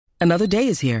Another day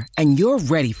is here, and you're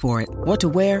ready for it. What to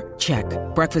wear? Check.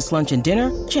 Breakfast, lunch, and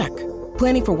dinner? Check.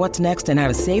 Planning for what's next and how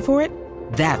to save for it?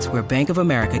 That's where Bank of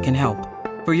America can help.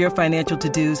 For your financial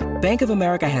to-dos, Bank of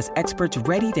America has experts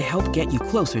ready to help get you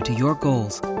closer to your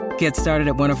goals. Get started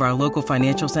at one of our local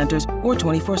financial centers or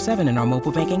 24/7 in our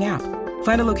mobile banking app.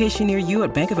 Find a location near you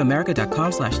at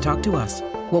bankofamerica.com/talktous.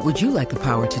 What would you like the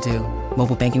power to do?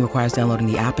 Mobile banking requires downloading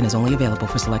the app and is only available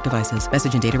for select devices.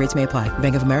 Message and data rates may apply.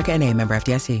 Bank of America N.A., member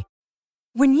FDIC.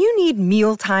 When you need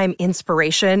mealtime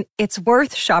inspiration, it's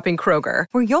worth shopping Kroger,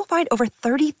 where you'll find over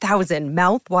 30,000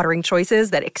 mouth-watering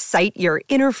choices that excite your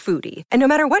inner foodie. And no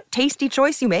matter what tasty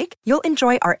choice you make, you'll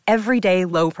enjoy our everyday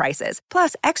low prices,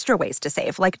 plus extra ways to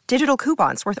save, like digital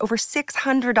coupons worth over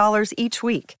 $600 each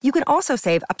week. You can also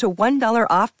save up to $1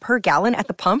 off per gallon at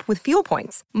the pump with fuel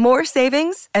points. More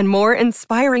savings and more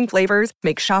inspiring flavors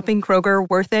make shopping Kroger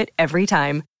worth it every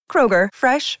time. Kroger,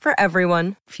 fresh for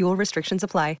everyone. Fuel restrictions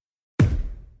apply.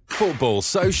 Football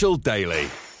Social Daily.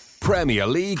 Premier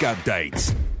League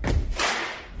updates.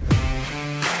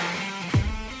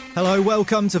 Hello,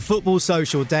 welcome to Football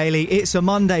Social Daily. It's a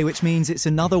Monday, which means it's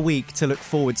another week to look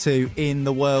forward to in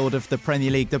the world of the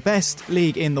Premier League, the best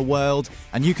league in the world.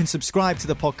 And you can subscribe to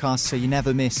the podcast so you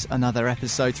never miss another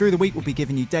episode. Through the week, we'll be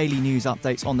giving you daily news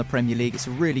updates on the Premier League. It's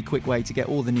a really quick way to get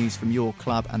all the news from your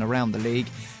club and around the league.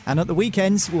 And at the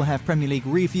weekends, we'll have Premier League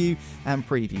review and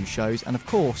preview shows. And of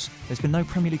course, there's been no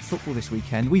Premier League football this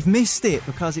weekend. We've missed it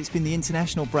because it's been the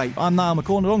international break. I'm Niall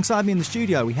McCorn. Alongside me in the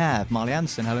studio, we have Marley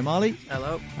Anderson. Hello, Marley.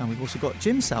 Hello. And we've also got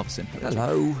Jim Salverson.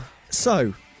 Hello.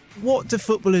 So, what do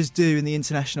footballers do in the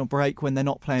international break when they're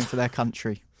not playing for their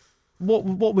country? What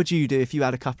would you do if you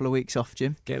had a couple of weeks off,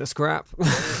 Jim? Get a scrap.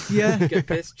 Yeah. Get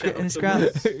pissed. Get in a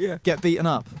scrap. Yeah. Get beaten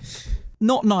up.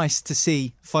 Not nice to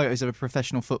see photos of a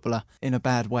professional footballer in a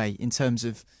bad way in terms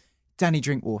of Danny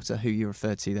Drinkwater, who you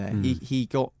referred to there. He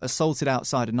got assaulted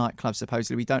outside a nightclub,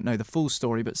 supposedly. We don't know the full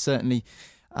story, but certainly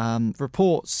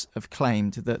reports have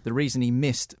claimed that the reason he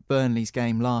missed Burnley's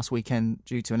game last weekend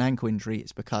due to an ankle injury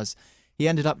is because he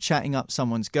ended up chatting up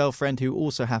someone's girlfriend, who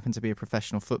also happened to be a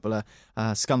professional footballer.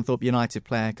 Scunthorpe United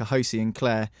player Cahosi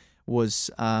Clare was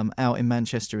out in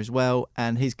Manchester as well,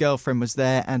 and his girlfriend was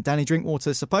there, and Danny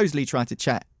Drinkwater supposedly tried to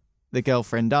chat the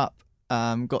girlfriend up,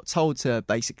 got told to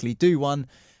basically do one,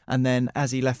 and then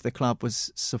as he left the club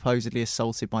was supposedly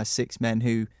assaulted by 6 men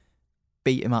who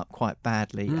beat him up quite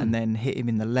badly and then hit him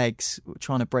in the legs,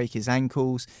 trying to break his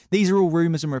ankles. These are all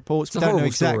rumours and reports. We don't know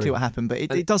exactly what happened, but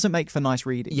it doesn't make for nice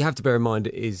reading. You have to bear in mind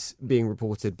it is being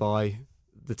reported by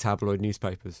the tabloid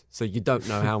newspapers, so you don't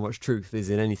know how much truth is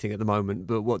in anything at the moment,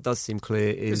 but what does seem clear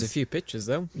is... There's a few pictures,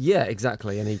 though. Yeah,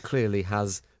 exactly, and he clearly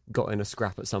has got in a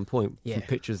scrap at some point from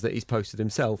pictures that he's posted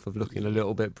himself of looking a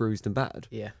little bit bruised and battered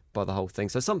by the whole thing.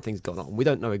 So something's gone on. We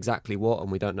don't know exactly what,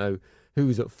 and we don't know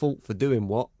who's at fault for doing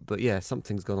what, but yeah,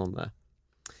 something's gone on there.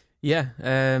 Yeah,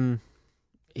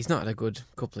 he's not had a good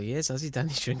couple of years, has he,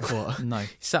 Danny Drinkwater? No. He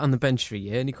sat on the bench for a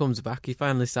year and he comes back, he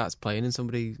finally starts playing and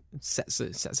somebody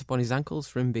sets upon his ankles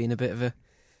for him being a bit of a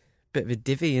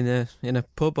divvy in a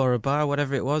pub or a bar,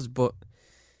 whatever it was. But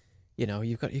you know,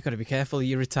 you've got to be careful.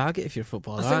 You're a target if you're a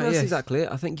footballer. I think that's exactly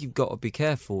it. I think you've got to be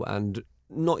careful and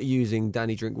not using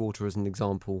Danny Drinkwater as an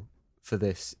example for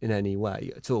this in any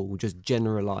way at all, just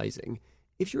generalising.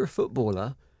 If you're a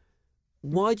footballer,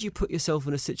 why do you put yourself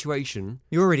in a situation...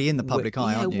 You're already in the public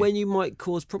eye, aren't you? when you might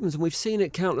cause problems. And we've seen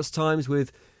it countless times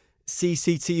with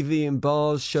CCTV in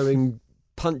bars showing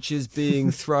punches being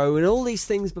thrown and all these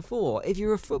things before. If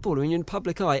you're a footballer and you're in the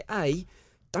public eye,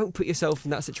 don't put yourself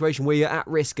in that situation where you're at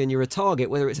risk and you're a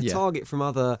target, whether it's a target from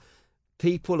other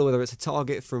people or whether it's a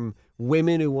target from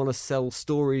women who want to sell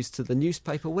stories to the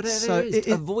newspaper, whatever it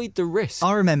is. Avoid the risk.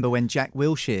 I remember when Jack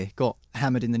Wilshere got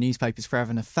hammered in the newspapers for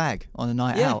having a fag on a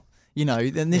night out. You know,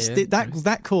 and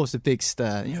that caused a big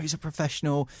stir. You know, he's a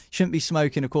professional, shouldn't be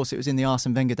smoking. Of course, it was in the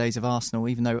Arsene Wenger days of Arsenal,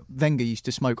 even though Wenger used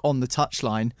to smoke on the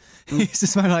touchline. He used to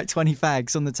smoke like 20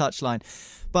 fags on the touchline.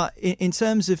 But in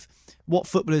terms of what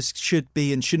footballers should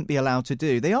be and shouldn't be allowed to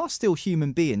do, they are still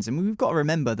human beings. And we've got to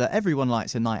remember that everyone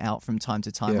likes a night out from time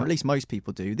to time, or at least most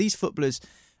people do. These footballers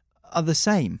are the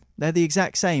same. They're the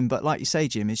exact same. But like you say,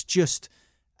 Jim, it's just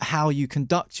how you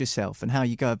conduct yourself and how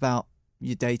you go about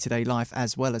your day-to-day life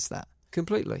as well as that.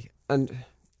 Completely. And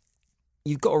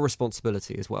you've got a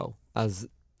responsibility as well as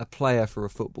a player for a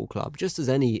football club, just as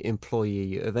any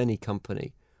employee of any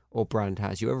company or brand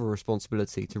has. You have a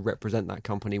responsibility to represent that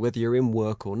company, whether you're in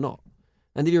work or not.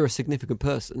 And if you're a significant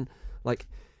person, like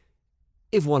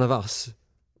if one of us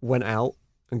went out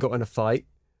and got in a fight,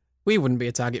 we wouldn't be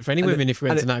a target for any women if we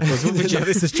went to nightclubs, would we? No,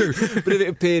 this is true. But if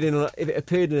it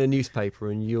appeared in a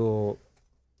newspaper and you're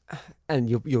and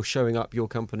you're showing up your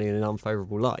company in an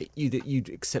unfavourable light, you'd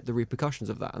accept the repercussions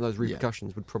of that, and those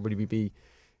repercussions would probably be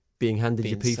being handed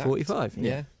your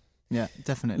P45. Yeah,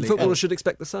 definitely. Footballers should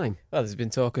expect the same. Well, there's been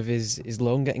talk of his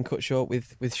loan getting cut short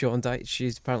with Sean Dyche.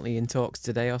 She's apparently in talks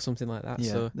today or something like that.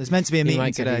 Yeah. So there's meant to be a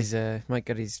meeting today. Might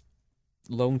get his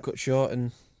loan cut short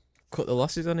and cut the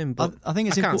losses on him. But I think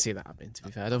it's can't see that happening, to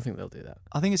be fair. I don't think they'll do that.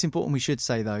 I think it's important we should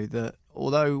say, though, that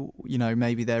although,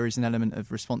 maybe there is an element of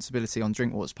responsibility on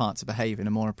Drinkwater's part to behave in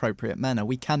a more appropriate manner,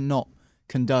 we cannot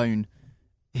condone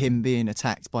him being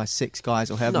attacked by 6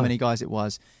 guys or however many guys it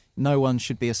was. No one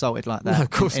should be assaulted like that No, of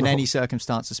course in not. any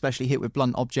circumstance, especially hit with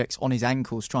blunt objects on his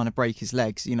ankles, trying to break his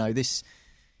legs.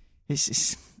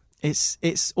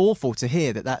 It's awful to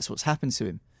hear that that's what's happened to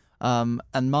him.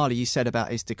 And Marley, you said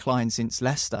about his decline since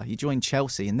Leicester. He joined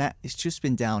Chelsea, and that it's just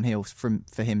been downhill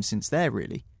for him since there,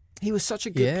 really. He was such a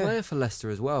good player for Leicester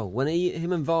as well. When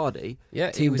him and Vardy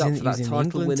he teamed up for was that in the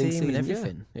title-winning team season, and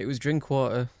everything. It was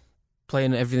Drinkwater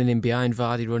playing everything in behind,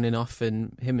 Vardy running off,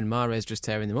 and him and Mahrez just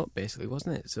tearing them up, basically,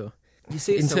 wasn't it? So you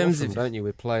see it in so terms often, of, don't you,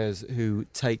 with players who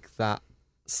take that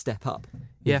step up,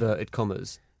 Yeah. inverted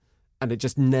commas, and it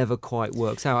just never quite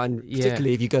works out. And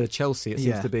particularly if you go to Chelsea, it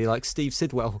seems to be like Steve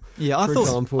Sidwell, for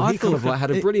example. He kind of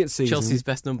had a brilliant season. Chelsea's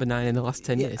best number 9 in the last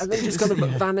 10 years. And then just kind of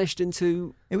vanished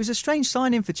into... It was a strange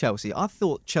signing for Chelsea. I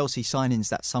thought Chelsea signings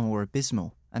that summer were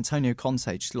abysmal. Antonio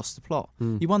Conte just lost the plot.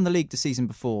 He won the league the season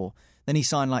before. Then he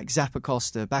signed like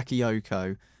Zappacosta,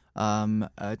 Bakayoko,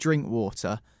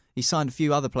 Drinkwater. He signed a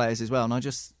few other players as well,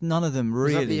 and none of them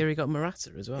really... Was that the year he got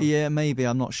Morata as well? Yeah, maybe,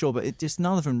 I'm not sure, but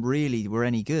none of them really were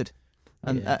any good.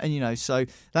 And so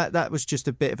that was just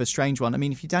a bit of a strange one. I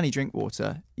mean, if you're Danny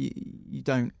Drinkwater, you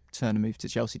don't turn a move to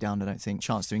Chelsea down, I don't think.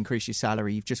 Chance to increase your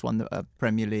salary. You've just won the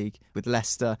Premier League with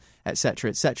Leicester, etc.,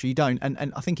 etc. You don't.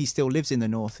 And I think he still lives in the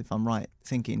north, if I'm right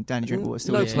thinking. Danny Drinkwater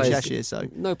still lives in Cheshire. So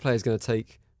no player's going to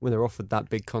take, when they're offered that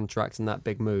big contract and that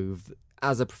big move,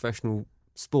 as a professional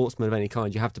sportsman of any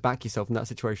kind, you have to back yourself in that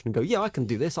situation and go, yeah, I can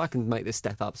do this, I can make this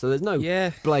step up. So there's no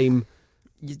blame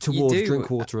towards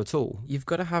Drinkwater at all. You've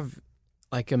got to have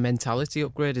like a mentality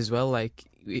upgrade as well. Like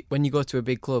when you go to a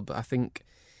big club, I think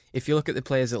if you look at the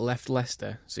players that left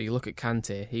Leicester, so you look at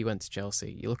Kante, he went to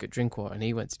Chelsea. You look at Drinkwater and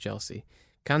he went to Chelsea.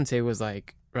 Kante was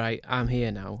like, right, I'm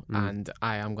here now and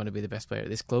I am going to be the best player at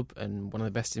this club and one of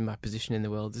the best in my position in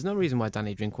the world. There's no reason why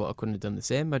Danny Drinkwater couldn't have done the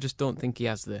same. I just don't think he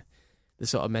has the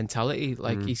sort of mentality.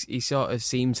 Like he sort of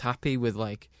seems happy with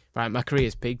like, right, my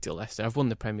career's peaked at Leicester. I've won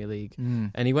the Premier League.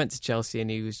 And he went to Chelsea and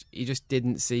he just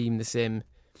didn't seem the same,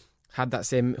 had that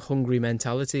same hungry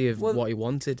mentality of what he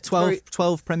wanted.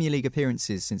 12 Premier League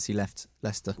appearances since he left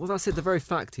Leicester. Well, that's it. The very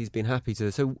fact he's been happy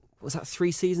to. So was that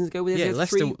 3 seasons ago?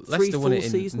 Leicester won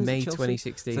it in May Chelsea?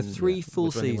 2016. So 3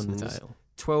 full seasons,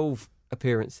 12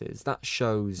 appearances. That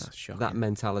shows shocking. that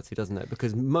mentality, doesn't it?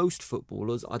 Because most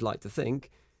footballers, I'd like to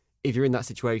think, if you're in that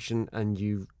situation and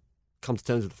you come to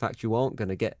terms with the fact you aren't going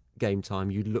to get game time,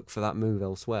 you'd look for that move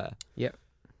elsewhere. Yep.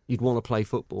 You'd want to play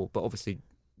football, but obviously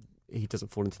he doesn't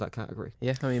fall into that category.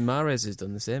 Yeah, I mean, Mahrez has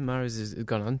done the same. Mahrez has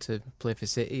gone on to play for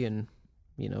City and,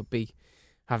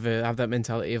 have that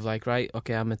mentality of like, right,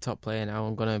 okay, I'm a top player now,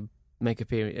 I'm going to make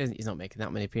appearances. He's not making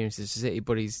that many appearances for City,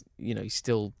 but he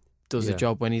still does the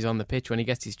job when he's on the pitch. When he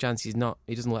gets his chance, he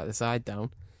doesn't let the side down.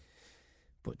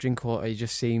 But Drinkwater, he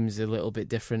just seems a little bit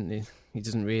different. He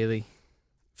doesn't really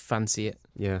fancy it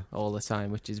all the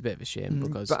time, which is a bit of a shame.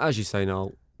 Because, but as you say,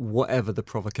 Noel, whatever the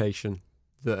provocation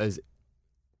that has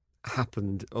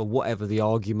happened or whatever the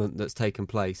argument that's taken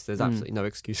place, there's absolutely no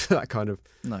excuse for that kind of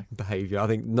behaviour. I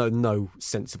think no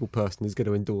sensible person is going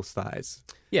to endorse that.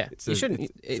 It's a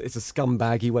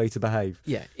scumbaggy way to behave.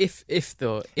 Yeah, if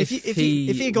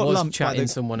he got was lumped chatting by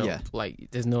someone up, like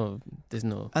there's no.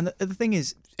 And the thing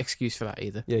is, excuse for that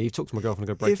either. Yeah, you talk to my girlfriend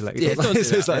and go break your leg. Don't do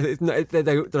that, they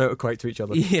don't equate to each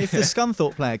other. if the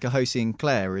Scunthorpe player Cahosi and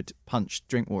Clare had punched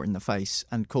Drinkwater in the face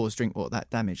and caused Drinkwater that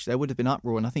damage, there would have been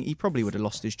uproar, and I think he probably would have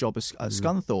lost his job at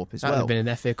Scunthorpe as That would well. have been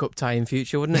an FA Cup tie in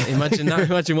future, wouldn't it? Imagine that.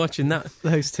 Imagine watching that.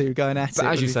 Those two going at it. But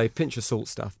as you say, pinch of salt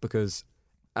stuff, because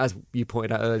as you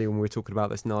pointed out earlier when we were talking about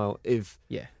this, Niall, if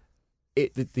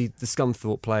the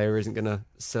Scunthorpe player isn't going to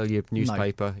sell you a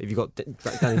newspaper, if you've got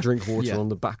Danny Drinkwater on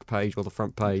the back page or the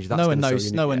front page, that's no one gonna knows.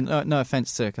 sell you No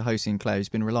offence to Cahosi and Clare, who's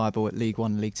been reliable at League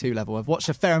 1 and League 2 level. I've watched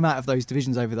a fair amount of those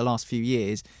divisions over the last few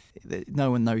years.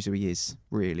 No one knows who he is,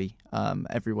 really.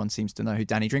 Everyone seems to know who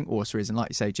Danny Drinkwater is, and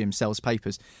like you say, Jim sells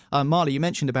papers. Marley, you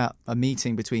mentioned about a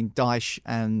meeting between Dyche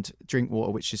and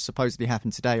Drinkwater, which has supposedly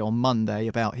happened today on Monday,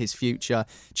 about his future.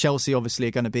 Chelsea obviously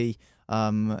are going to be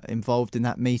involved in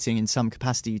that meeting in some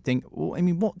capacity, you'd think, well, I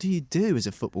mean, what do you do as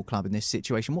a football club in this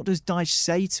situation? What does Dyche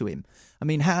say to him? I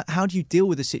mean, how do you deal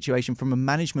with the situation from a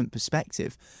management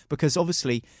perspective? Because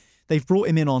obviously they've brought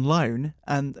him in on loan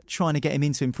and trying to get him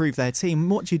in to improve their team.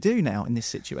 What do you do now in this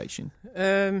situation?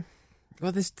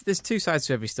 Well, there's two sides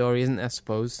to every story, isn't there, I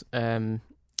suppose?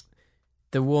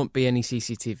 There won't be any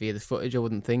CCTV of the footage, I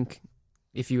wouldn't think.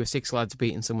 If you were six lads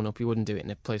beating someone up, you wouldn't do it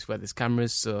in a place where there's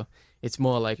cameras, so it's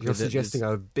more likely You're that suggesting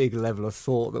a big level of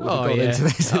thought that would have gone into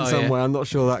this in some way. I'm not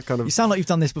sure that kind of... You sound like you've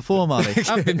done this before, Marley.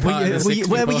 I've been part of this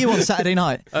Where were you on Saturday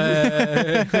night?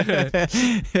 Yeah,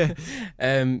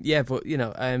 but, you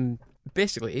know,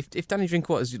 basically, if Danny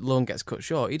Drinkwater's loan gets cut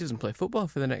short, he doesn't play football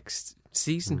for the next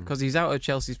season because he's out of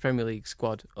Chelsea's Premier League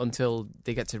squad until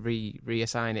they get to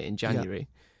reassign it in January.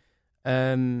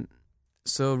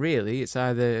 So really, it's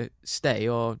either stay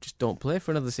or just don't play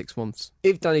for another 6 months.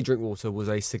 If Danny Drinkwater was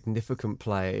a significant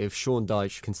player, if Sean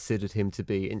Dyche considered him to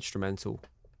be instrumental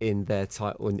in their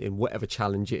title, in whatever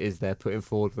challenge it is they're putting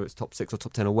forward, whether it's top 6 or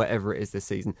top 10 or whatever it is this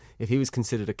season, if he was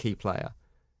considered a key player,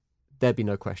 there'd be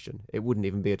no question. It wouldn't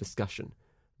even be a discussion.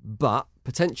 But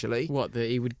potentially... What,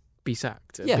 that he would be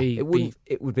sacked? Yeah, it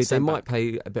would be. They might back.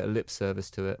 pay a bit of lip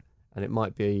service to it, and it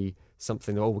might be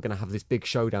something, we're going to have this big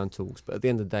showdown talks. But at the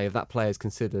end of the day, if that player is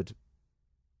considered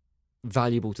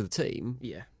valuable to the team,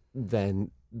 then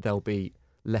they'll be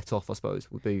let off, I suppose,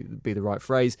 would be the right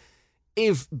phrase.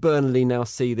 If Burnley now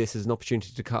see this as an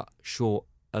opportunity to cut short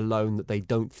a loan that they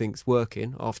don't think's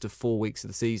working, after 4 weeks of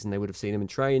the season, they would have seen him in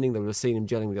training, they would have seen him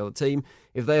gelling with the other team.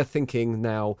 If they are thinking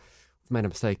now, we've made a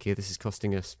mistake here, this is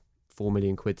costing us £4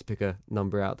 million to pick a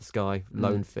number out of the sky,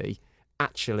 loan fee,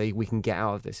 actually we can get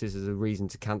out of this is a reason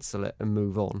to cancel it and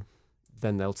move on,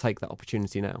 then they'll take that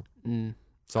opportunity now.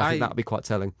 So I think that would be quite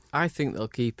telling. I think they'll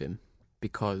keep him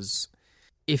because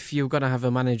if you're going to have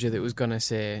a manager that was going to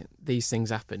say these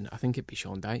things happen, I think it'd be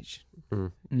Sean Dyche.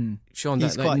 Sean Dyche,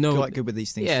 he's quite good with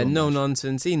these things. Yeah, Sean no Dyche.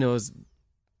 Nonsense. He knows.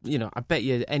 You know, I bet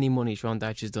you any money Sean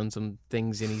Dyche has done some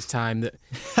things in his time that,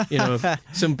 you know,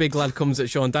 some big lad comes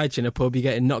at Sean Dyche in a pub, you're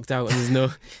getting knocked out, and there's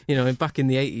no, you know, back in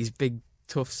the 80s, big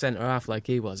tough centre half like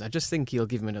he was. I just think he'll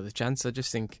give him another chance. I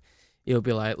just think he'll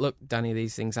be like, look, Danny,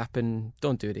 these things happen.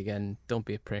 Don't do it again. Don't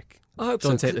be a prick. I hope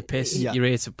Don't so, take the piss. yeah. You're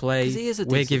here to play.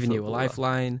 We're giving you a footballer.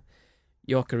 lifeline.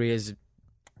 Your career's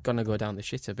gonna go down the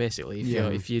shitter, basically.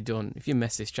 If you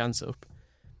mess this chance up,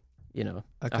 you know.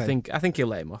 Okay. I think he'll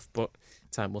let him off, but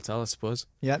time will tell, I suppose.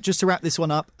 Yeah, just to wrap this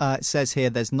one up, it says here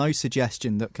there's no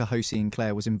suggestion that Cahosi and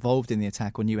Clare was involved in the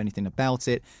attack or knew anything about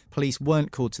it. Police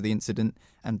weren't called to the incident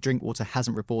and Drinkwater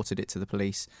hasn't reported it to the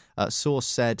police. Source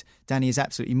said Danny is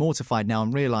absolutely mortified now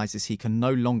and realises he can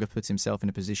no longer put himself in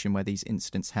a position where these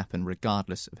incidents happen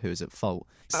regardless of who is at fault.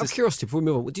 Out of curiosity, before we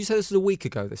move on, did you say this was a week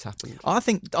ago this happened?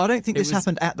 I don't think this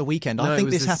happened at the weekend. I think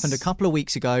this happened a couple of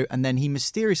weeks ago, and then he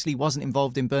mysteriously wasn't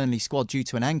involved in Burnley's squad due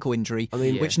to an ankle injury,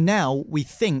 which now we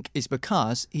think is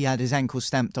because he had his ankle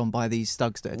stamped on by these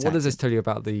thugs that attacked What does this him. tell you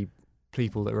about the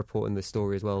people that are reporting this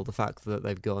story as well? The fact that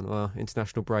they've gone,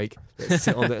 international break, let's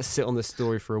sit on this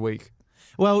story for a week.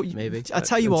 Well, maybe. I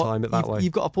tell you And time it that way. what,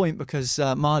 you've got a point because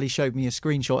Marley showed me a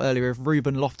screenshot earlier of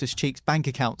Ruben Loftus-Cheek's bank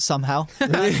account somehow.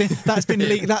 That's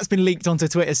been leaked onto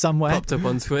Twitter somewhere. Popped up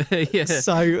on Twitter, yeah.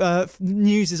 So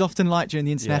news is often light during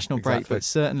the international break, exactly. but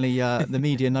certainly the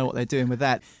media know what they're doing with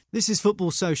that. This is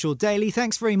Football Social Daily.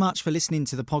 Thanks very much for listening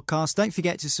to the podcast. Don't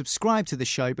forget to subscribe to the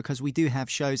show because we do have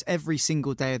shows every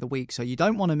single day of the week, so you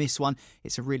don't want to miss one.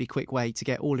 It's a really quick way to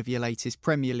get all of your latest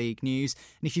Premier League news.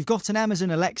 And if you've got an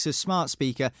Amazon Alexa smart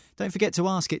speaker, don't forget to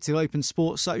ask it to open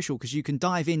Sports Social because you can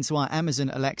dive into our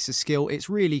Amazon Alexa skill. It's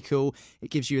really cool. It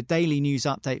gives you a daily news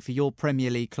update for your Premier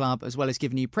League club, as well as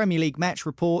giving you Premier League match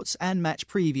reports and match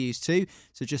previews too.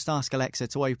 So just ask Alexa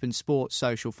to open Sports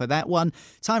Social for that one.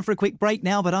 Time for a quick break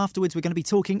now, but afterwards we're going to be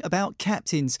talking about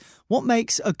captains. What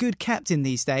makes a good captain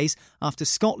these days after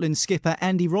Scotland skipper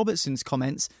Andy Robertson's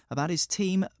comments about his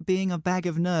team being a bag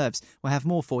of nerves? We'll have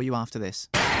more for you after this.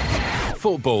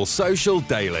 Football Social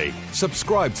Daily.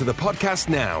 Subscribe to the podcast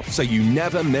now so you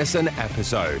never miss an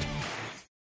episode.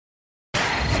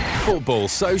 Football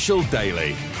Social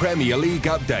Daily. Premier League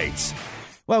updates.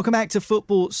 Welcome back to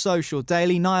Football Social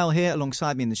Daily. Niall here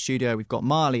alongside me in the studio. We've got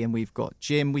Marley and we've got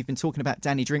Jim. We've been talking about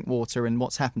Danny Drinkwater and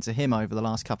what's happened to him over the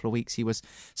last couple of weeks. He was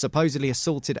supposedly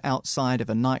assaulted outside of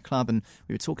a nightclub, and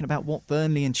we were talking about what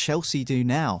Burnley and Chelsea do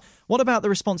now. What about the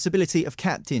responsibility of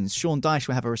captains? Sean Dyche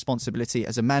will have a responsibility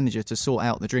as a manager to sort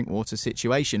out the Drinkwater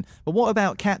situation. But what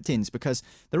about captains? Because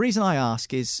the reason I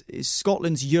ask is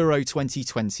Scotland's Euro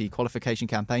 2020 qualification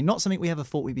campaign, not something we ever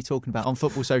thought we'd be talking about on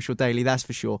Football Social Daily, that's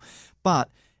for sure. But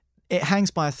it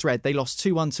hangs by a thread. They lost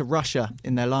 2-1 to Russia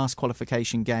in their last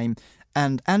qualification game.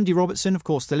 And Andy Robertson, of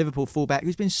course, the Liverpool fullback,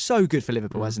 who's been so good for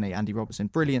Liverpool, hasn't he? Andy Robertson,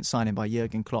 brilliant signing by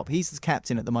Jurgen Klopp. He's the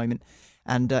captain at the moment.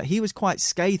 And he was quite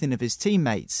scathing of his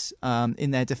teammates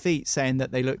in their defeat, saying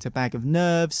that they looked a bag of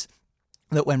nerves,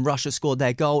 that when Russia scored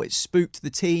their goal, it spooked the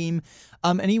team.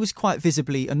 And he was quite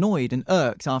visibly annoyed and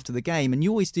irked after the game. And you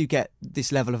always do get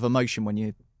this level of emotion when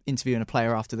you're interviewing a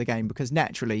player after the game, because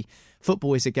naturally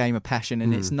football is a game of passion,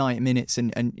 and it's 90 minutes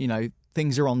and you know,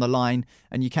 things are on the line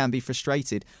and you can be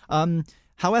frustrated.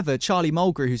 However, Charlie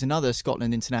Mulgrew, who's another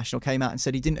Scotland international, came out and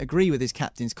said he didn't agree with his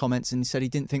captain's comments and said he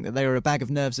didn't think that they were a bag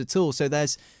of nerves at all. So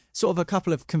there's sort of a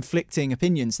couple of conflicting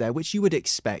opinions there, which you would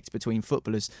expect between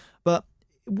footballers. But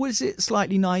was it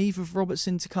slightly naive of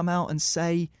Robertson to come out and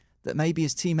say that maybe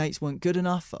his teammates weren't good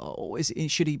enough, or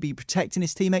should he be protecting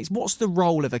his teammates? What's the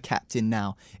role of a captain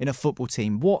now in a football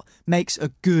team? What makes a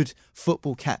good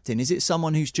football captain? Is it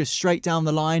someone who's just straight down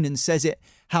the line and says it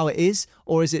how it is,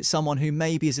 or is it someone who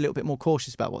maybe is a little bit more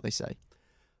cautious about what they say?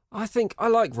 I think I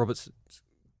like Robertson's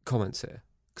comments here,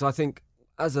 because I think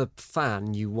as a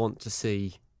fan you want to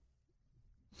see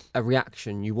a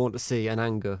reaction, you want to see an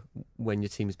anger when your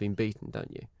team's been beaten,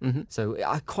 don't you? Mm-hmm. So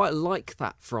I quite like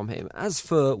that from him. As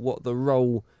for what the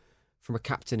role from a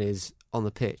captain is on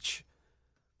the pitch,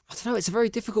 I don't know, it's a very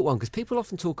difficult one, because people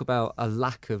often talk about a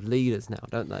lack of leaders now,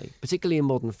 don't they? Particularly in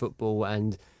modern football,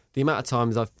 and the amount of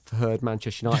times I've heard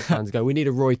Manchester United fans go, we need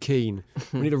a Roy Keane.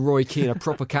 We need a Roy Keane, a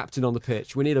proper captain on the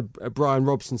pitch. We need a Brian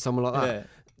Robson, someone like that. Yeah.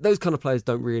 Those kind of players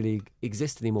don't really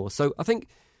exist anymore. So I think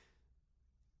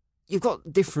you've got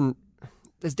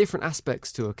there's different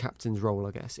aspects to a captain's role,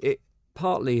 I guess. It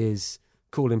partly is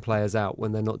calling players out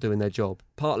when they're not doing their job.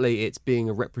 Partly it's being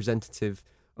a representative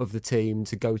of the team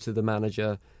to go to the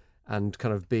manager and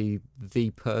kind of be the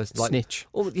person. Like, snitch.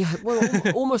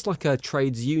 Almost like a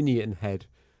trades union head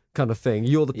kind of thing.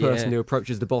 You're the person who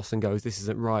approaches the boss and goes, this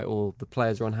isn't right, or the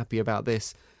players are unhappy about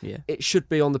this. Yeah. It should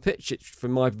be on the pitch.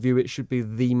 From my view, it should be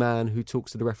the man who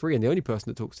talks to the referee, and the only person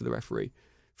that talks to the referee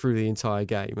through the entire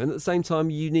game. And at the same time,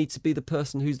 you need to be the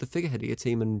person who's the figurehead of your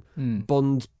team and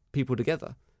bond people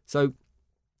together. So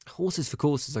horses for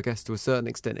courses, I guess, to a certain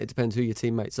extent. It depends who your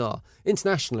teammates are.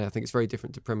 Internationally, I think it's very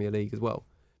different to Premier League as well,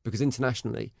 because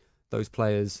internationally, those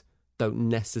players don't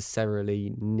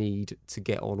necessarily need to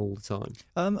get on all the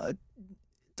time.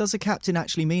 Does a captain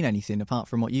actually mean anything apart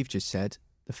from what you've just said?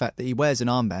 The fact that he wears an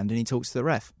armband and he talks to the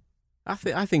ref? I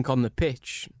think on the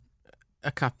pitch,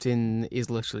 a captain is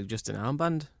literally just an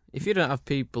armband. If you don't have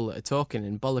people that are talking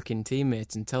and bollocking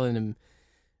teammates and telling them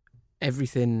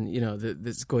everything, you know,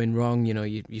 that's going wrong, you know,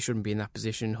 you shouldn't be in that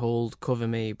position, hold, cover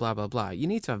me, blah, blah, blah. You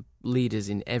need to have leaders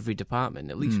in every department,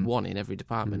 at least one in every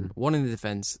department. One in the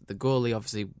defence. The goalie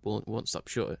obviously won't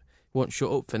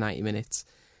shut up for 90 minutes.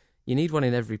 You need one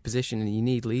in every position, and you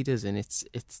need leaders, and it's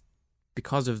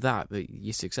because of that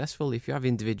you're successful. If you have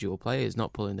individual players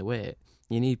not pulling the weight,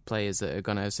 you need players that are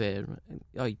going to say,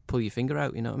 oh, you pull your finger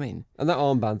out, you know what I mean? And that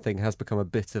armband thing has become a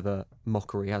bit of a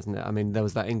mockery, hasn't it? I mean, there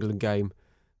was that England game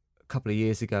couple of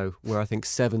years ago where I think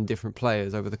 7 different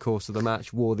players over the course of the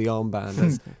match wore the armband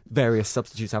as various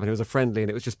substitutes happened. It was a friendly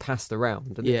and it was just passed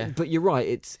around. And but you're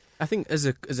right, I think as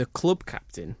a club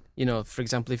captain, you know, for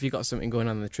example, if you've got something going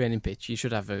on the training pitch, you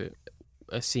should have a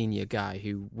senior guy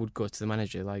who would go to the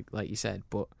manager, like you said.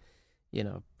 But, you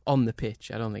know, on the pitch,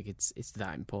 I don't think it's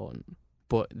that important.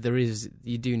 But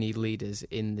you do need leaders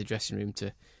in the dressing room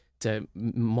to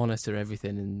monitor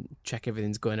everything and check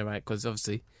everything's going all right, because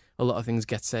obviously a lot of things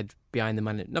get said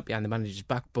not behind the manager's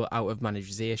back, but out of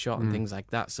manager's earshot and things like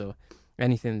that. So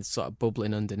anything that's sort of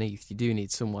bubbling underneath, you do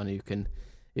need someone who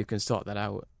can sort that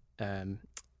out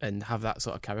and have that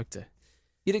sort of character.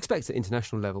 You'd expect at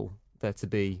international level there to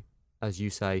be, as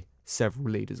you say, several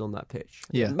leaders on that pitch.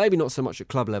 Yeah. Maybe not so much at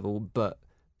club level, but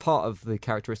part of the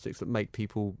characteristics that make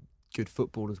people good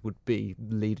footballers would be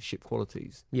leadership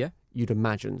qualities. Yeah. You'd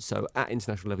imagine. So at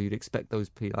international level, you'd expect those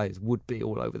players would be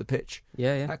all over the pitch.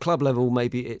 Yeah. At club level,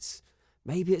 maybe it's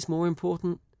more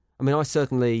important. I mean, I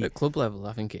certainly... At club level,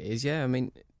 I think it is, yeah. I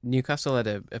mean, Newcastle had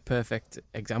a perfect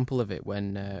example of it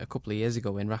when a couple of years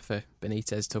ago when Rafa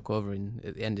Benitez took over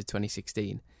at the end of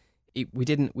 2016.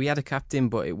 We had a captain,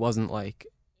 but it wasn't like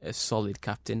a solid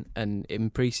captain. And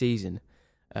in pre-season,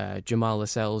 Jamal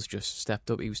Lascelles just stepped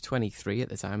up. He was 23 at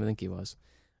the time, I think he was.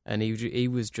 And he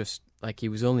was just, like, he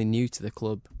was only new to the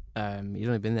club. He'd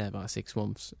only been there about 6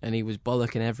 months. And he was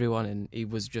bollocking everyone, and he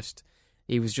was just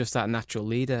that natural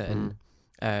leader.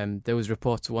 And there was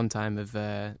reports one time of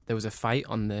there was a fight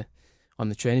on the on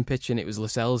the training pitch, and it was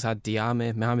Lascelles had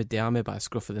Mohamed Diame by a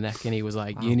scruff of the neck, and he was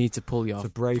like, "You need to pull your It's a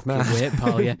brave man. weight,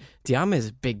 pal." Yeah, Diame's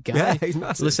a big guy. Yeah, he's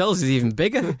massive. Lascelles is even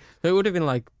bigger. So it would have been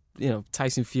like,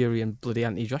 Tyson Fury and bloody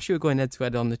Anthony Joshua going head to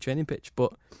head on the training pitch.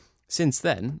 But since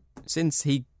then, since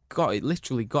he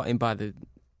literally got him by the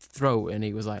throat, and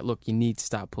he was like, "Look, you need to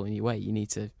start pulling your weight. You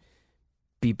need to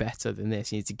be better than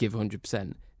this. You need to give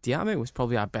 100%." Diame was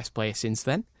probably our best player since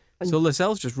then. So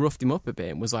Lascelles just roughed him up a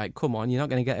bit and was like, "Come on, you're not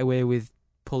going to get away with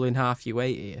pulling half your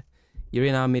weight here. You're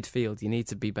in our midfield. You need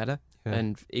to be better." Yeah.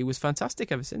 And he was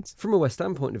fantastic ever since. From a West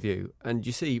Ham point of view, and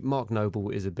you see Mark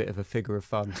Noble is a bit of a figure of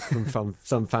fun from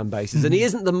some fan bases, and he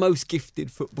isn't the most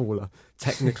gifted footballer,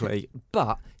 technically,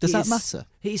 but... Does that matter?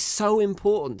 He's so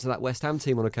important to that West Ham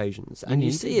team on occasions, and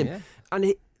you see him,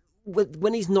 and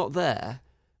when he's not there,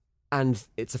 and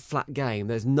it's a flat game,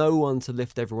 there's no one to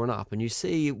lift everyone up, and you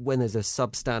see when there's a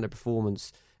substandard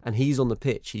performance and he's on the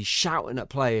pitch, he's shouting at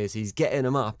players, he's getting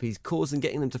them up, he's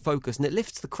getting them to focus, and it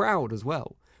lifts the crowd as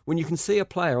well. When you can see a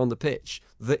player on the pitch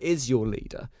that is your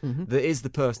leader, that is the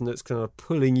person that's kind of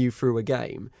pulling you through a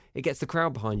game, it gets the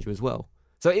crowd behind you as well.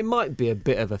 So it might be a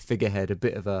bit of a figurehead, a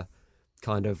bit of a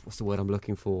kind of, what's the word I'm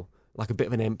looking for? Like a bit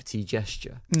of an empty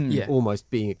gesture,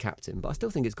 almost being a captain. But I still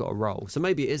think it's got a role. So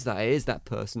maybe it is that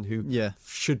person who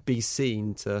should be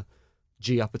seen to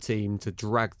G up a team, to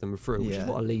drag them through, which is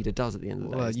what a leader does at the end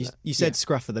of the day. Well, you said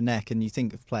scruff of the neck, and you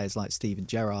think of players like Steven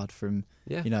Gerrard from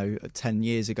 10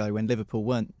 years ago when Liverpool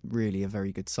weren't really a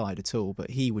very good side at all,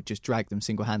 but he would just drag them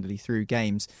single-handedly through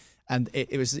games. And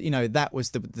it was, that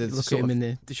was the look at him in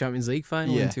the Champions League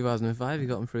final in 2005. He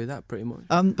got them through that pretty much.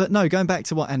 But no, going back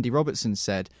to what Andy Robertson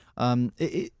said,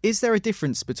 is there a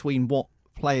difference between what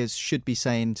players should be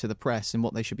saying to the press and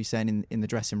what they should be saying in the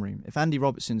dressing room? If Andy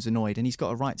Robertson's annoyed, and he's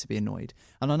got a right to be annoyed,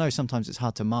 and I know sometimes it's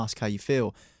hard to mask how you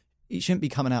feel, he shouldn't be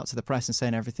coming out to the press and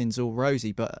saying everything's all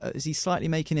rosy, but is he slightly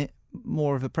making it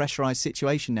more of a pressurised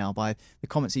situation now by the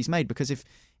comments he's made? Because if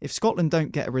Scotland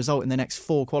don't get a result in the next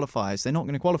 4 qualifiers, they're not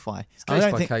going to qualify. It's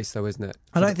case by case, though, isn't it?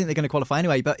 I don't think they're going to qualify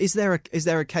anyway, but is there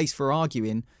a case for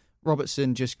arguing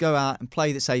Robertson just go out and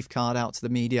play the safe card out to the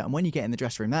media, and when you get in the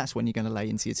dressing room, that's when you're going to lay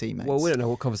into your teammates? Well, we don't know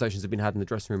what conversations have been had in the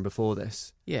dressing room before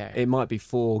this. Yeah. It might be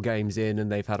 4 games in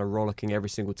and they've had a rollicking every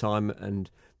single time,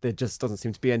 and there just doesn't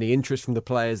seem to be any interest from the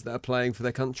players that are playing for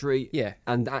their country. Yeah.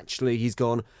 And actually he's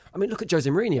gone... I mean, look at Jose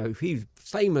Mourinho. He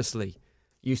famously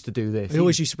used to do this. He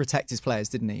always used to protect his players,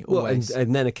 didn't he? Always. Well,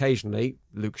 and then occasionally,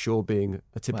 Luke Shaw being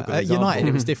a typical example. At United,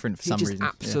 it was different for some reason. He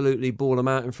just absolutely ball them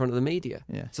out in front of the media.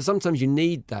 Yeah. So sometimes you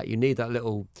need that. You need that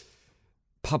little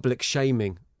public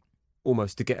shaming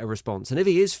almost to get a response. And if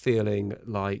he is feeling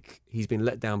like he's been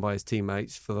let down by his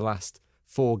teammates for the last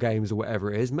 4 games or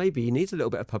whatever it is, maybe he needs a little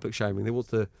bit of public shaming. They want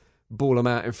to ball them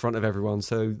out in front of everyone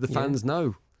so the fans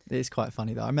know. It is quite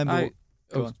funny, though. I remember...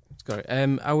 Sorry.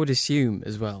 I would assume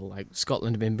as well, like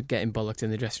Scotland have been getting bollocked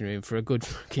in the dressing room for a good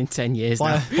fucking 10 years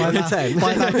now. By about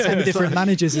 10 different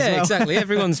managers as well. Yeah, exactly.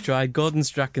 Everyone's tried. Gordon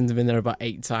Strachan's been there about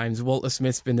 8 times. Walter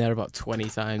Smith's been there about 20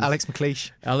 times. Alex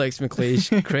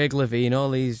McLeish, Craig Levine, all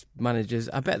these managers.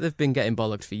 I bet they've been getting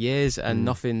bollocked for years, and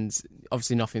nothing's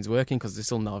working because they're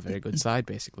still not a very good side,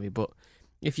 basically. But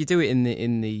if you do it in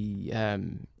the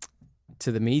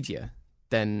to the media,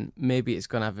 then maybe it's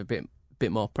going to have a bit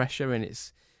more pressure, and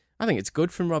I think it's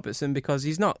good from Robertson because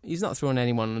he's not throwing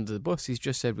anyone under the bus. He's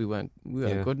just said we weren't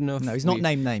good enough. No, he's not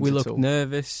named names. We looked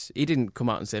nervous. He didn't come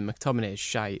out and say McTominay is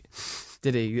shite,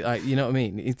 did he? Like, you know what I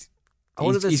mean?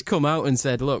 He's come out and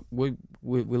said, look, we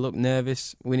look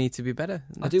nervous. We need to be better.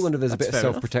 I do wonder if there's a bit of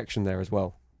self-protection there as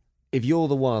well. If you're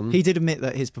the one... He did admit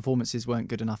that his performances weren't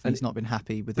good enough and he's not been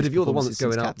happy with his performances. But if you're the one that's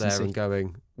going out captaincy. there and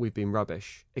going, we've been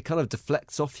rubbish, it kind of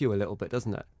deflects off you a little bit,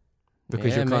 doesn't it?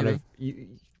 Because you're kind of...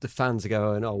 the fans are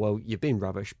going, oh, well, you've been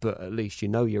rubbish, but at least you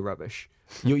know you're rubbish.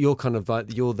 You're kind of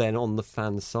like, you're then on the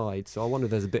fans' side. So I wonder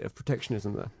if there's a bit of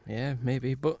protectionism there. Yeah,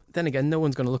 maybe. But then again, no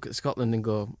one's going to look at Scotland and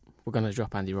go, we're going to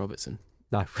drop Andy Robertson.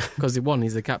 No. Because 1,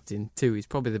 he's the captain. 2, he's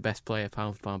probably the best player,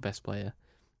 pound for pound best player.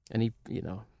 And he,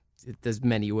 there's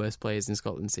many worse players in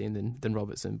Scotland's team than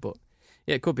Robertson, but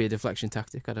yeah, it could be a deflection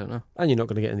tactic. I don't know. And you're not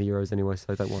going to get in the Euros anyway,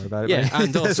 so don't worry about it. Yeah,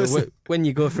 and also when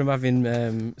you go from having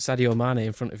Sadio Mane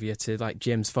in front of you to like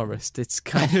James Forrest, it's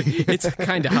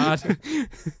kind of hard.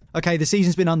 Okay, the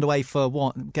season's been underway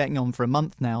for getting on for a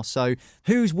month now. So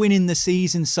who's winning the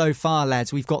season so far,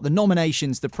 lads? We've got the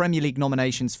nominations, the Premier League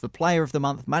nominations for Player of the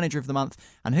Month, Manager of the Month,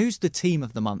 and who's the Team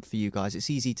of the Month for you guys?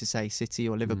 It's easy to say City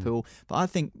or Liverpool, but I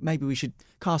think maybe we should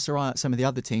cast our eye at some of the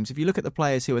other teams. If you look at the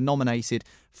players who are nominated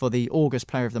for the August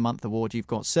Player of the Month award, you've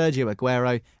got Sergio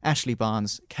Aguero, Ashley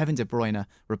Barnes, Kevin De Bruyne,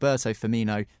 Roberto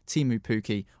Firmino, Timu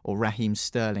Pukki or Raheem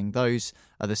Sterling. Those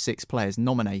are the 6 players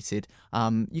nominated.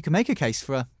 You can make a case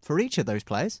for each of those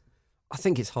players. I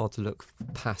think it's hard to look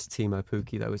past Timo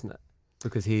Pukki, though, isn't it?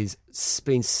 Because he's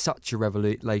been such a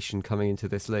revelation coming into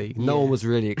this league. No one was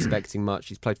really expecting much.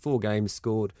 He's played 4 games,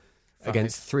 scored 5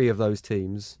 against 3 of those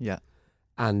teams. Yeah.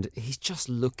 And he's just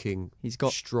looking He's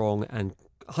got strong and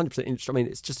 100% interesting. I mean,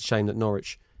 it's just a shame that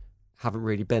Norwich haven't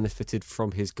really benefited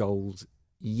from his goals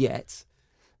yet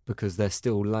because they're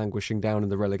still languishing down in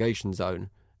the relegation zone.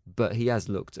 But he has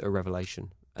looked a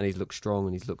revelation, and he's looked strong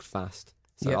and he's looked fast.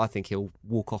 So I think he'll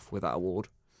walk off with that award.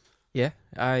 Yeah,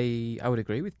 I would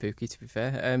agree with Pukki, to be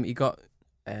fair.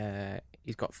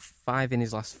 He's got 5 in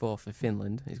his last 4 for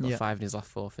Finland. He's got 5 in his last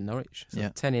 4 for Norwich. So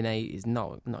 10 in 8 is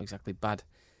not exactly bad.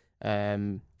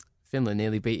 Finland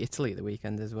nearly beat Italy at the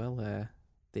weekend as well.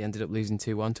 They ended up losing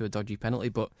 2-1 to a dodgy penalty,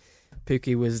 but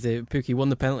Pukki won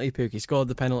the penalty. Pukki scored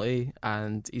the penalty,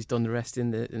 and he's done the rest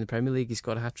in the Premier League. He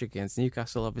scored a hat-trick against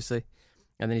Newcastle, obviously,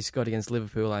 and then he scored against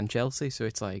Liverpool and Chelsea. So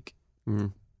it's like,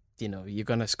 you know, you're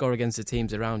going to score against the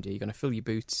teams around you. You're going to fill your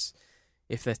boots.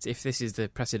 If this is the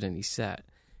precedent he's set,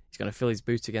 he's going to fill his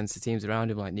boots against the teams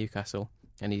around him, like Newcastle,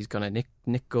 and he's going to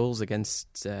nick goals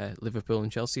against Liverpool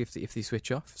and Chelsea if they switch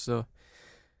off. So.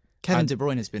 Kevin De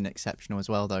Bruyne has been exceptional as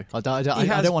well, though. I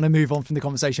don't want to move on from the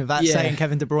conversation without saying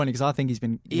Kevin De Bruyne, because I think he's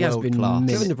been world class.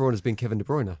 Kevin De Bruyne has been Kevin De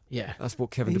Bruyne. Yeah. That's what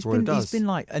Kevin De Bruyne does. He's been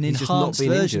like an enhanced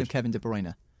version of Kevin De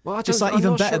Bruyne. Well, just like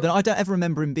even better than... I don't ever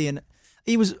remember him being...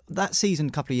 He was, that season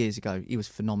a couple of years ago, he was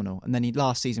phenomenal. And then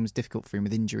last season was difficult for him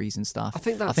with injuries and stuff. I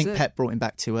think Pep brought him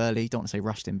back too early. Don't want to say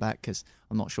rushed him back, because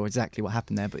I'm not sure exactly what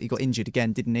happened there, but he got injured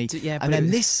again, didn't he? Yeah, and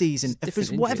then this season, for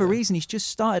whatever injury, reason, he's just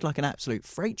started like an absolute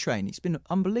freight train. He's been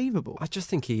unbelievable. I just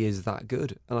think he is that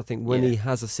good. And I think when he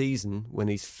has a season, when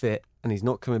he's fit and he's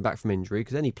not coming back from injury,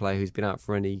 because any player who's been out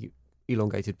for any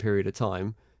elongated period of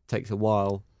time takes a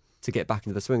while to get back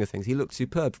into the swing of things. He looked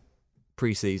superb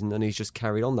pre-season, and he's just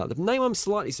carried on that. The name I'm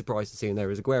slightly surprised to see in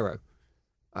there is Aguero,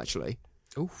 actually.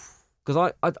 Oof.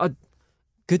 Because I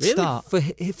good really? start. For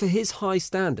his high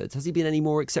standards, has he been any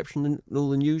more exceptional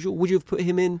than usual? Would you have put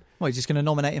him in? Well, you're just going to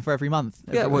nominate him for every month.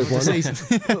 Yeah, well,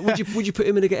 would you put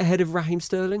him in ahead of Raheem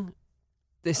Sterling?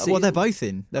 This season? Well, they're both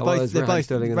in. They're both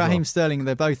Raheem Sterling.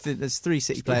 They're both. There's 3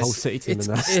 City players. The whole City team in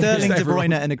there. Sterling, De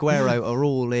Bruyne, and Aguero are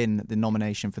all in the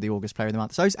nomination for the August Player of the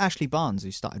Month. So is Ashley Barnes,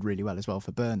 who started really well as well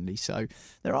for Burnley. So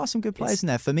there are some good players in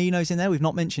there. Firmino's in there. We've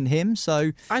not mentioned him.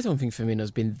 So I don't think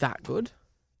Firmino's been that good.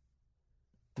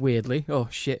 Weirdly, oh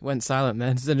shit, went silent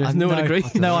then. Does no one agree?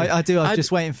 No, I do. I'm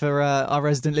just waiting for our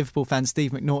resident Liverpool fan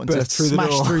Steve McNaughton to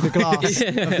smash through the glass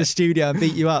of the studio and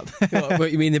beat you up.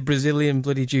 What you mean, the Brazilian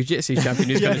bloody jiu-jitsu champion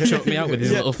who's going to choke me out with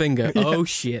his little finger? Oh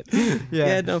shit!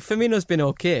 Yeah, no, Firmino's been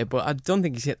okay, but I don't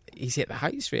think he's hit the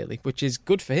heights really, which is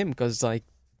good for him because like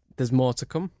there's more to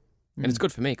come, and it's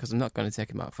good for me because I'm not going to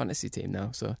take him out of fantasy team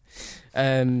now. So,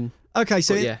 okay,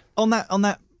 so on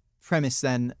that premise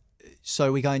then.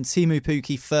 So we're going Timo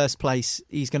Pukki first place.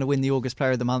 He's going to win the August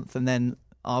Player of the Month, and then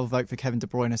I'll vote for Kevin De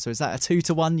Bruyne. So is that a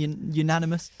 2-1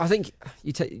 unanimous? I think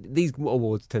these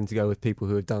awards tend to go with people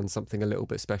who have done something a little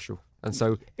bit special, and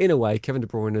so in a way, Kevin De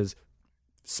Bruyne has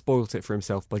spoilt it for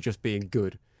himself by just being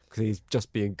good, because he's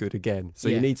just being good again. So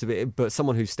you need to be, but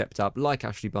someone who's stepped up, like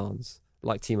Ashley Barnes,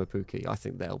 like Timo Pukki, I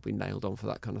think they'll be nailed on for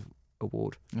that kind of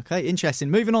award. Okay, interesting.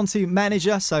 Moving on to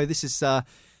manager. So this is.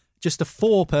 Just a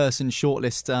 4-person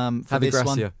shortlist for Javi this Gracia.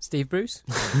 one. Steve Bruce?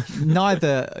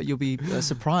 Neither, you'll be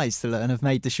surprised to learn, have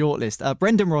made the shortlist.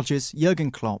 Brendan Rodgers, Jurgen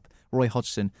Klopp, Roy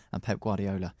Hodgson and Pep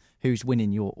Guardiola. Who's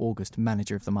winning your August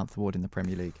Manager of the Month award in the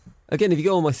Premier League? Again, if you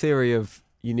go on my theory of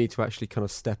you need to actually kind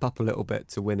of step up a little bit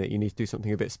to win it, you need to do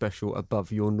something a bit special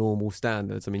above your normal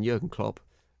standards. I mean, Jurgen Klopp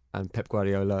and Pep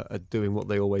Guardiola are doing what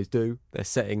they always do. They're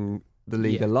setting the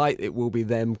league alight. It will be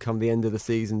them come the end of the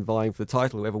season vying for the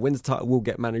title. Whoever wins the title will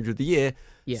get Manager of the Year.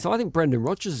 So I think Brendan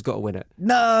Rodgers has got to win it.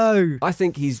 No! I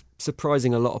think he's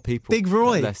surprising a lot of people. Big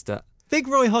Roy. At Leicester. Big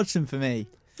Roy Hodgson for me.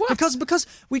 What? Because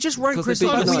we just wrote Crystal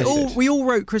Palace. We all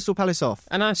wrote Crystal Palace off.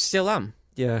 And I still am.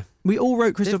 Yeah. We all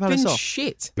wrote Crystal Palace off.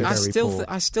 Shit. I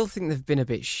still think they've been a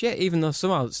bit shit, even though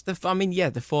somehow they're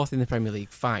 4th in the Premier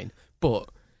League, fine. But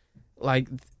like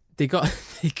they got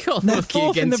lucky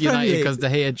against United because De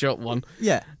Gea dropped one.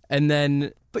 Yeah. And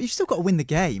then... But you've still got to win the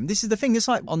game. This is the thing. It's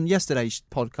like on yesterday's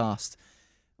podcast,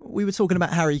 we were talking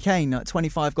about Harry Kane, like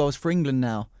 25 goals for England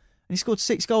now. And he scored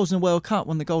 6 goals in the World Cup,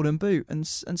 won the Golden Boot. And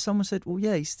someone said, well,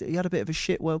 yeah, he had a bit of a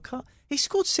shit World Cup. He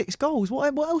scored 6 goals.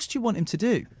 What else do you want him to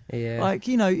do? Yeah. Like,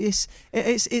 you know, it's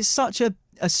such a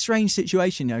a strange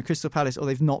situation. Crystal Palace,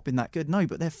 they've not been that good. No,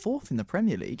 but they're 4th in the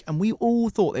Premier League, and we all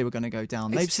thought they were going to go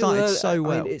down. They've started so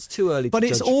well. It's too early but to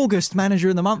it's judge. August Manager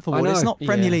of the Month award. It's not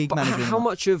Premier League but Manager. How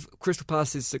much of Crystal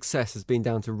Palace's success has been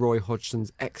down to Roy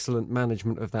Hodgson's excellent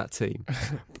management of that team?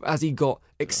 Has he got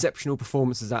exceptional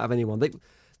performances out of anyone?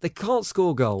 They can't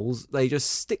score goals. They just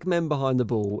stick men behind the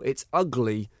ball. It's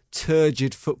ugly,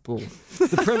 turgid football.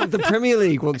 The Premier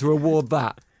League want to award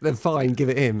that. Then fine, give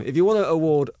it him. If you want to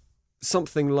award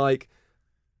something like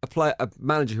a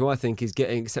manager who I think is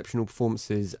getting exceptional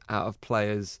performances out of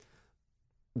players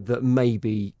that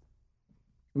maybe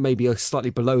are slightly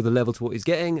below the level to what he's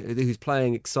getting, who's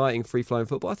playing exciting, free-flowing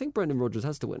football, I think Brendan Rodgers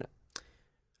has to win it.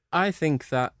 I think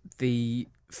that the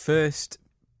first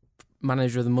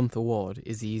Manager of the Month award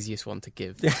is the easiest one to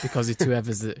give because it's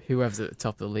whoever's at the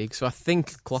top of the league. So I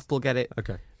think Klopp will get it.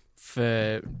 Okay.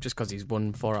 Just because he's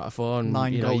won 4 out of 4 and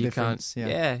 9 goal difference.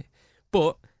 Yeah.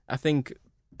 But I think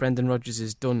Brendan Rodgers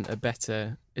has been a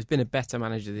better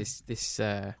manager this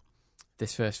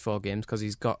first 4 games because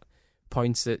he's got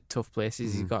points at tough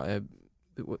places. He's got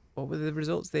what were the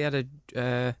results? They had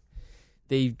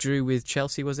they drew with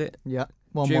Chelsea, was it? Yeah.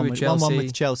 1-1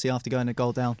 with Chelsea after going a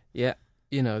goal down. Yeah.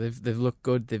 They've looked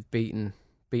good. They've beaten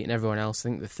everyone else. I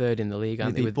think they're 3rd in the league,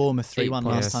 aren't they? Beat Bournemouth 3-1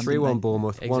 last time. 3-1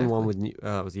 Bournemouth, Exactly. 1-1 with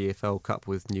was the EFL Cup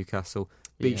with Newcastle.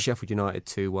 Beat Sheffield United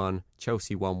 2-1.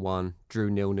 Chelsea 1-1. Drew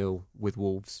 0-0 with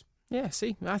Wolves. Yeah,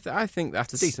 see, I think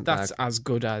that's decent that's bag. as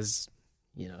good as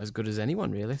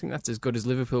anyone really. I think that's as good as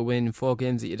Liverpool winning 4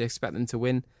 games that you'd expect them to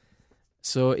win.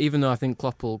 So even though I think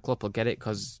Klopp will get it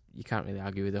because you can't really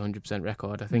argue with a 100%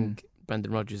 record, I think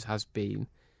Brendan Rodgers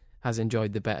has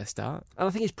enjoyed the better start. And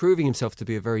I think he's proving himself to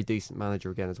be a very decent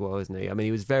manager again as well, isn't he? I mean,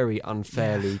 he was very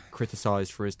unfairly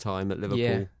criticised for his time at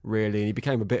Liverpool, really, and he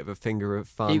became a bit of a finger of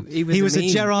fun. He was a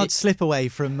Gerrard slip away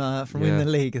from winning the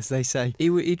league, as they say.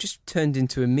 He just turned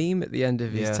into a meme at the end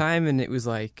of his time, and it was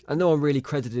like... And no one really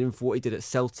credited him for what he did at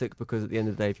Celtic, because at the end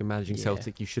of the day, if you're managing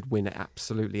Celtic, you should win at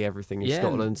absolutely everything in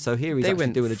Scotland. So here he's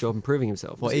actually doing a job and proving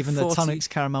himself. What, even the Tunnocks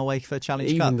Caramel Wafer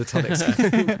Challenge Cup? Even the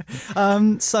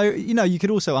Tunnocks. So, you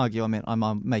could also argue, I mean,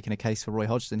 I'm making a case for Roy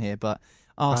Hodgson here, but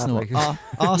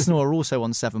Arsenal are also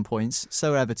on 7 points.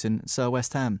 So are Everton, so are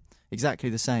West Ham. Exactly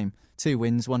the same. 2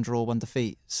 wins, 1 draw, 1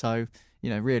 defeat. So,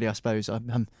 really, I suppose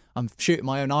I'm shooting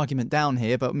my own argument down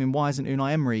here, but I mean, why isn't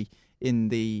Unai Emery in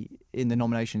the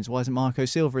nominations? Why isn't Marco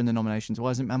Silva in the nominations?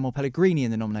 Why isn't Manuel Pellegrini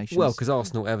in the nominations? Well, because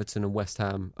Arsenal, Everton and West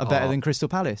Ham are better than Crystal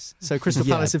Palace. So Crystal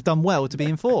Palace have done well to be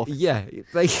in 4th. Yeah,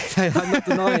 I'm not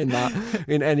denying that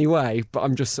in any way, but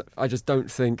I just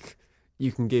don't think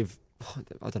you can give...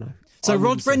 I don't know.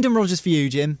 So Brendan Rodgers for you,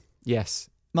 Jim. Yes.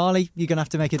 Marley, you're going to have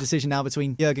to make a decision now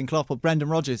between Jurgen Klopp or Brendan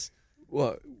Rodgers.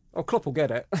 What? Oh, Klopp will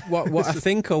get it. What I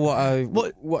think, or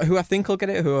who I think will get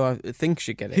it, who I think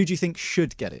should get it. Who do you think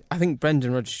should get it? I think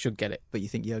Brendan Rodgers should get it, but you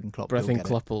think Jurgen Klopp? But will I think get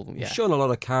Klopp will. Yeah. He's shown a lot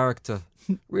of character.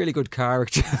 Really good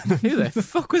character. Who the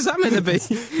fuck was that meant to be?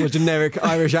 Your generic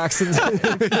Irish accent.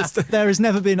 There has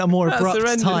never been a more abrupt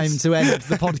horrendous. time to end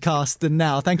the podcast than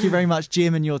now. Thank you very much,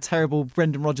 Jim, and your terrible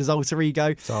Brendan Rodgers alter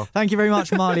ego. Thank you very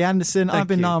much, Marley Anderson. I've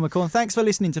been Niall McCorn. Thanks for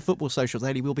listening to Football Social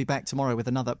Daily. We'll be back tomorrow with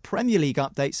another Premier League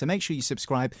update, so make sure you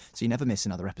subscribe so you never miss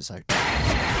another episode.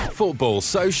 Football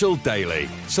Social Daily.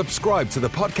 Subscribe to the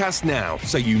podcast now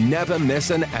so you never miss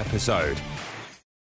an episode.